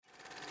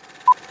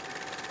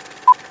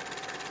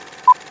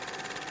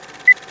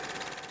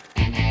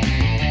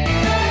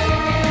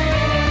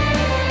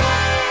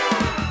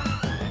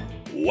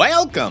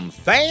Welcome,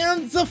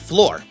 fans of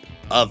Florp,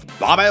 of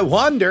Bobby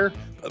Wonder,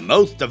 but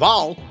most of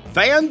all,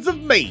 fans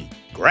of me,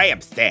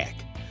 Grabstack.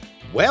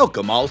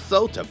 Welcome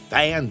also to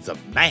fans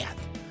of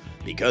math,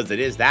 because it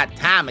is that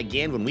time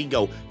again when we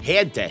go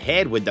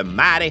head-to-head with the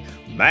mighty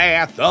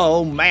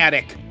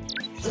Math-O-Matic.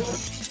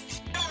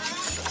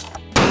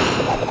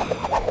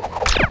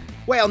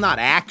 Well, not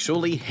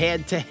actually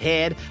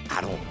head-to-head.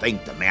 I don't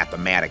think the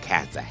Math-O-Matic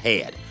has a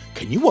head.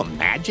 Can you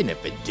imagine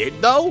if it did,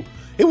 though?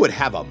 It would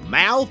have a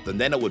mouth, and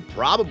then it would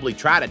probably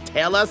try to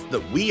tell us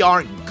that we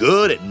aren't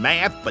good at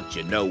math, but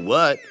you know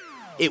what?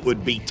 It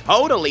would be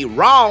totally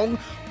wrong.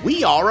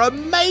 We are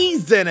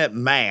amazing at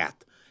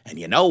math. And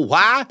you know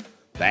why?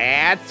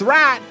 That's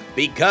right,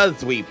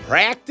 because we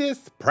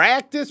practice.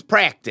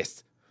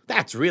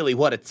 That's really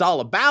what it's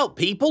all about,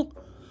 people.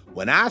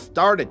 When I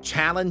started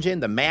challenging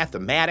the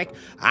Math-O-Matic,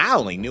 I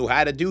only knew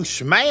how to do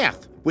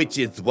schmath, which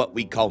is what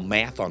we call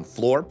math on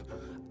Florp.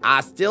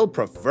 I still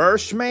prefer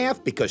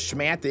schmath because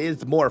schmath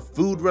is more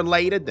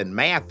food-related than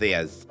math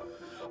is.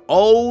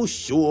 Oh,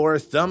 sure,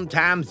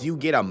 sometimes you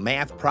get a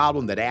math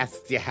problem that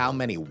asks you how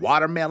many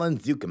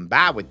watermelons you can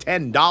buy with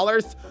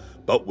 $10,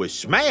 but with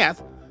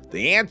schmath,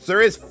 the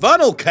answer is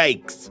funnel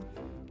cakes,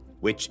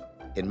 which,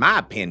 in my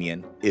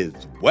opinion, is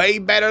way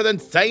better than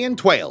saying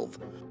 12.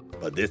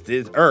 But this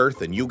is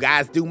Earth, and you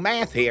guys do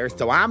math here,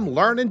 so I'm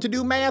learning to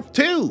do math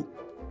too.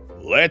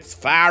 Let's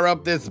fire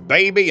up this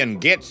baby and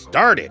get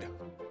started.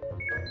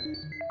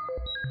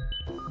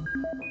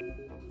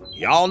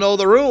 Y'all know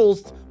the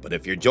rules, but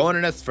if you're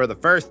joining us for the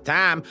first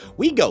time,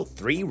 we go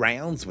 3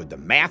 rounds with the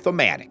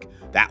Math-O-Matic,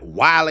 that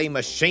wily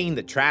machine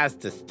that tries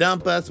to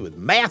stump us with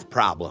math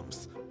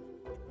problems.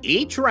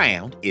 Each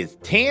round is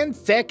 10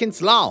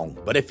 seconds long,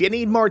 but if you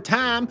need more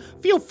time,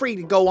 feel free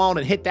to go on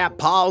and hit that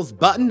pause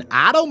button.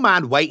 I don't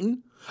mind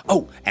waiting.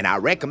 Oh, and I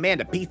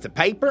recommend a piece of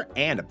paper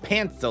and a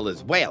pencil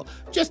as well,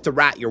 just to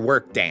write your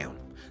work down.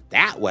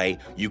 That way,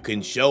 you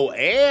can show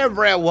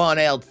everyone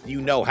else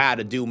you know how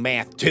to do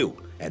math too.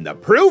 And the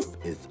proof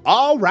is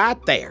all right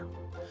there.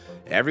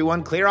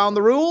 Everyone clear on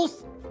the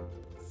rules?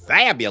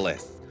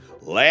 Fabulous.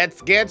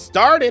 Let's get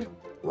started.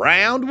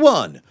 Round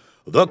 1.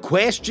 The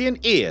question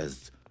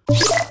is,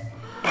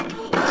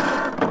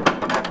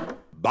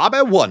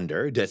 Bobby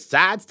Wonder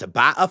decides to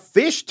buy a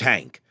fish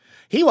tank.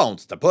 He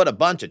wants to put a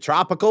bunch of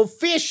tropical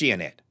fish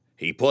in it.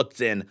 He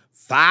puts in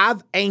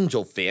 5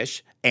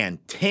 angelfish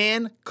and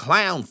 10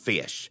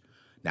 clownfish.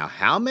 Now,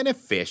 how many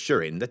fish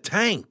are in the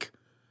tank?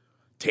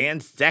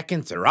 10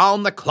 seconds are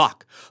on the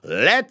clock.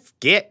 Let's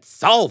get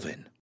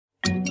solving.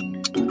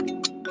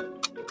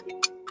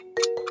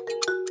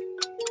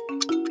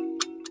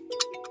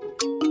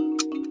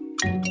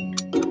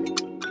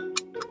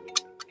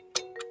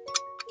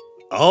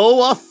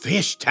 Oh, a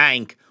fish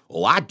tank.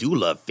 Oh, I do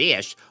love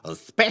fish,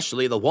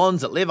 especially the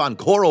ones that live on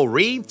coral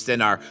reefs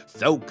and are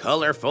so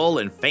colorful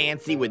and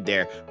fancy with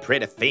their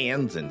pretty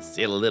fins and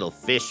silly little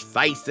fish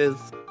faces.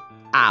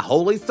 I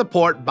wholly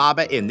support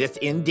Bobby in this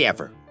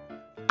endeavor.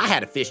 I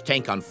had a fish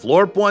tank on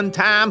Florp one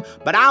time,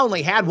 but I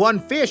only had one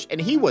fish and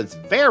he was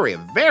very,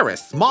 very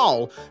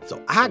small, so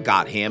I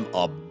got him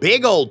a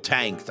big old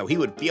tank so he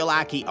would feel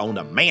like he owned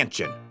a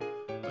mansion.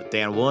 But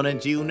then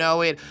wouldn't you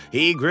know it,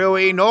 he grew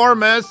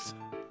enormous.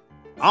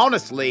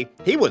 Honestly,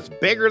 he was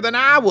bigger than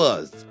I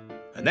was.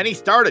 And then he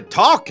started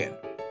talking.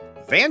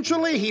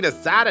 Eventually, he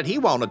decided he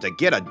wanted to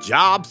get a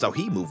job, so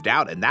he moved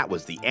out, and that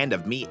was the end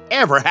of me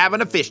ever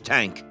having a fish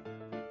tank.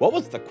 What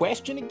was the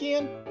question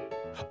again?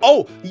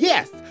 Oh,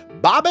 yes,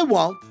 Bobby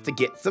wants to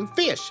get some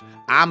fish.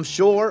 I'm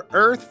sure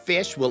Earth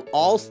fish will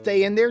all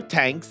stay in their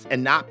tanks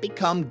and not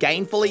become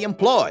gainfully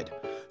employed.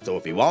 So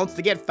if he wants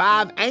to get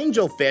 5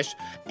 angelfish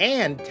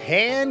and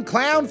 10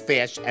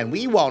 clownfish, and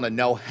we want to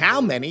know how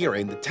many are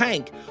in the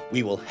tank,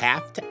 we will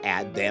have to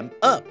add them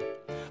up.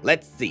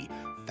 Let's see,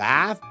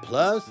 5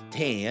 plus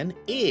 10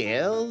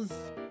 is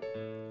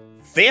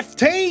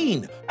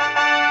 15.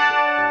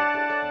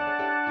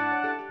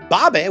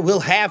 Bobby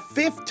will have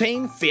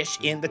 15 fish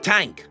in the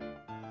tank.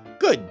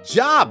 Good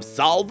job,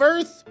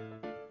 solvers.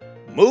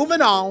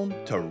 Moving on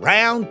to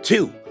round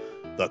 2.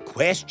 The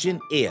question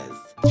is,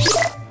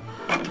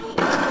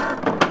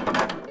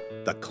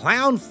 the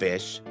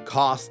clownfish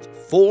cost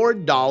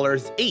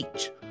 $4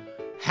 each.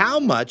 How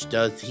much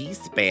does he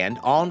spend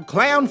on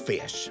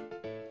clownfish?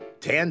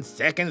 10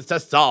 seconds to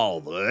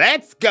solve.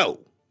 Let's go.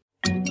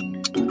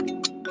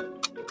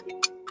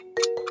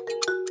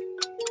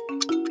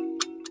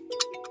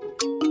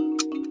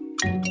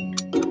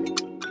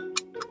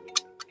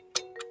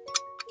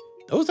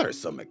 Those are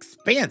some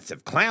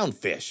expensive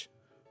clownfish,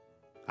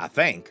 I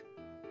think.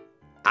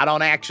 I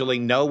don't actually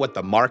know what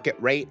the market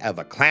rate of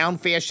a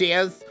clownfish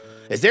is.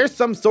 Is there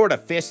some sort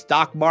of fish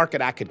stock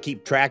market I could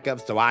keep track of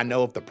so I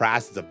know if the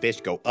prices of fish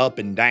go up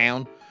and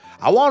down?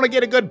 I want to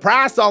get a good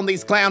price on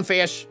these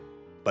clownfish.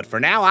 But for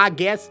now, I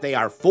guess they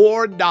are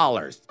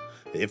 $4.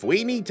 If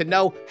we need to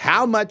know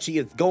how much he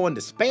is going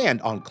to spend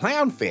on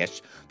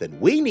clownfish, then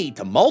we need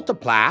to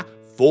multiply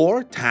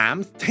 4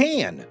 times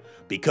 10.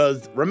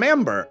 Because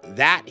remember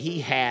that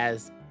he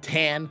has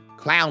 10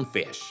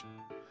 clownfish.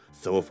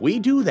 So if we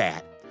do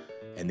that,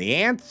 And the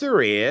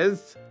answer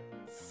is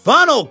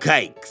funnel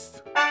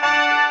cakes.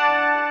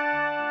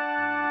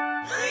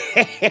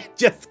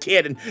 Just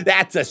kidding.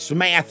 That's a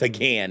schmath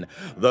again.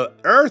 The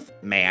Earth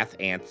math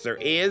answer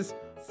is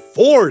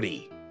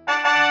 40.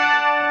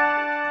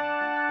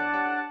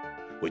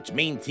 Which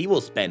means he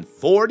will spend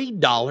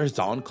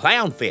 $40 on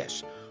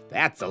clownfish.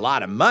 That's a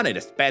lot of money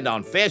to spend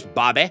on fish,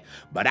 Bobby,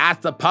 but I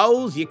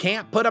suppose you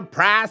can't put a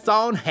price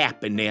on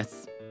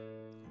happiness.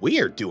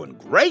 We are doing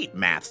great,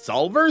 math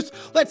solvers.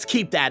 Let's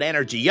keep that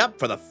energy up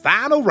for the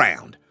final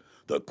round.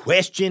 The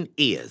question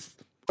is,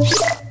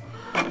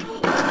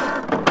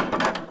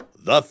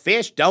 the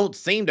fish don't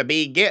seem to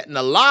be getting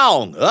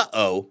along.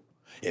 Uh-oh.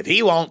 If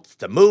he wants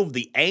to move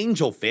the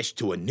angelfish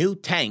to a new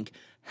tank,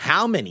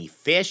 how many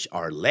fish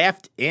are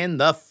left in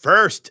the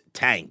first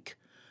tank?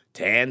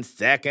 10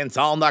 seconds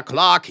on the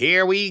clock.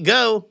 Here we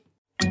go.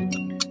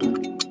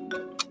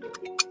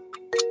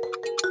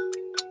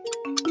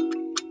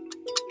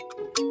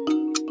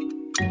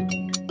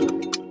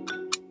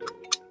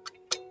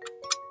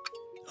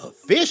 A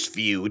fish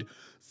feud?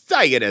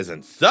 Say it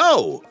isn't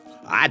so.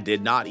 I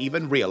did not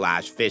even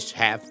realize fish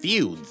have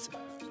feuds.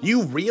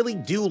 You really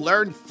do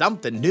learn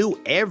something new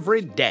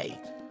every day.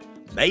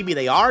 Maybe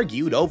they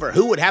argued over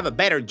who would have a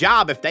better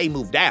job if they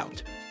moved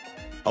out.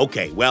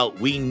 Okay, well,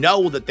 we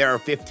know that there are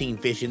 15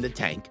 fish in the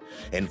tank,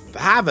 and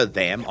 5 of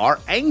them are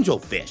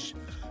angelfish.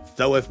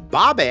 So if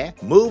Bobby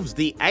moves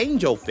the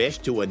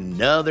angelfish to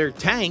another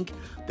tank,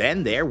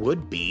 then there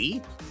would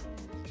be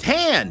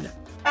 10.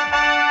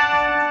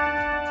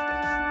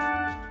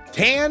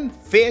 10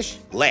 fish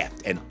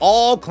left, and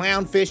all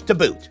clownfish to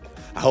boot.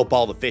 I hope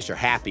all the fish are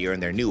happier in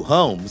their new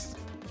homes.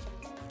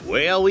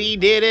 Well, we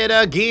did it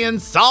again,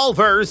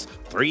 solvers.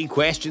 3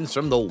 questions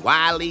from the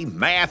wily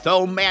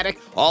Math-O-Matic,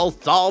 all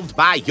solved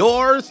by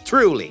yours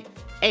truly,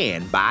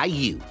 and by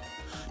you.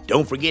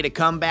 Don't forget to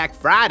come back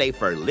Friday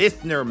for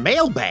Listener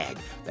Mailbag.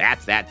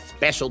 That's that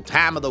special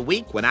time of the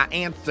week when I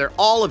answer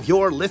all of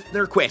your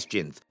listener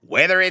questions.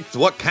 Whether it's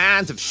what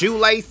kinds of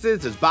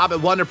shoelaces does Bobby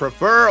Wonder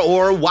prefer,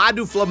 or why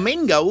do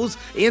flamingos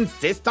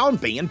insist on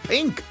being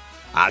pink?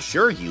 I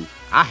assure you,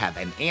 I have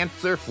an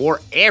answer for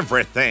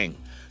everything.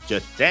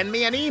 Just send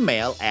me an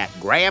email at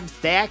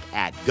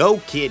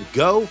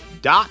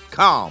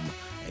grabstack@gokidgo.com,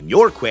 and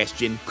your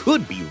question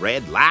could be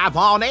read live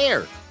on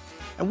air.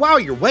 And while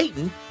you're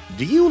waiting,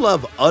 do you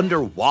love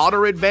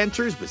underwater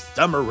adventures with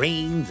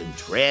submarines and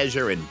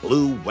treasure and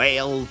blue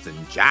whales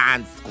and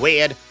giant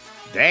squid?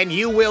 Then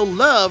you will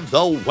love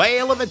the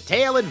Whale of a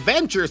Tale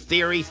Adventure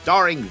series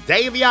starring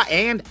Xavier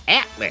and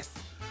Atlas.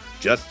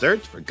 Just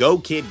search for Go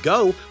Kid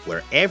Go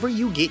wherever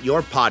you get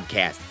your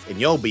podcasts,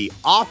 and you'll be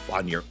off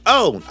on your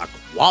own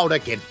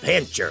aquatic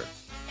adventure.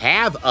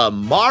 Have a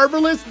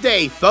marvelous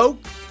day,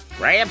 folks.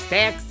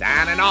 Grabstack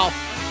signing off.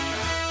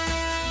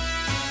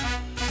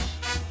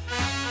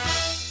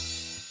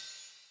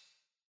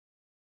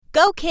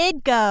 Go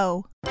Kid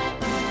Go!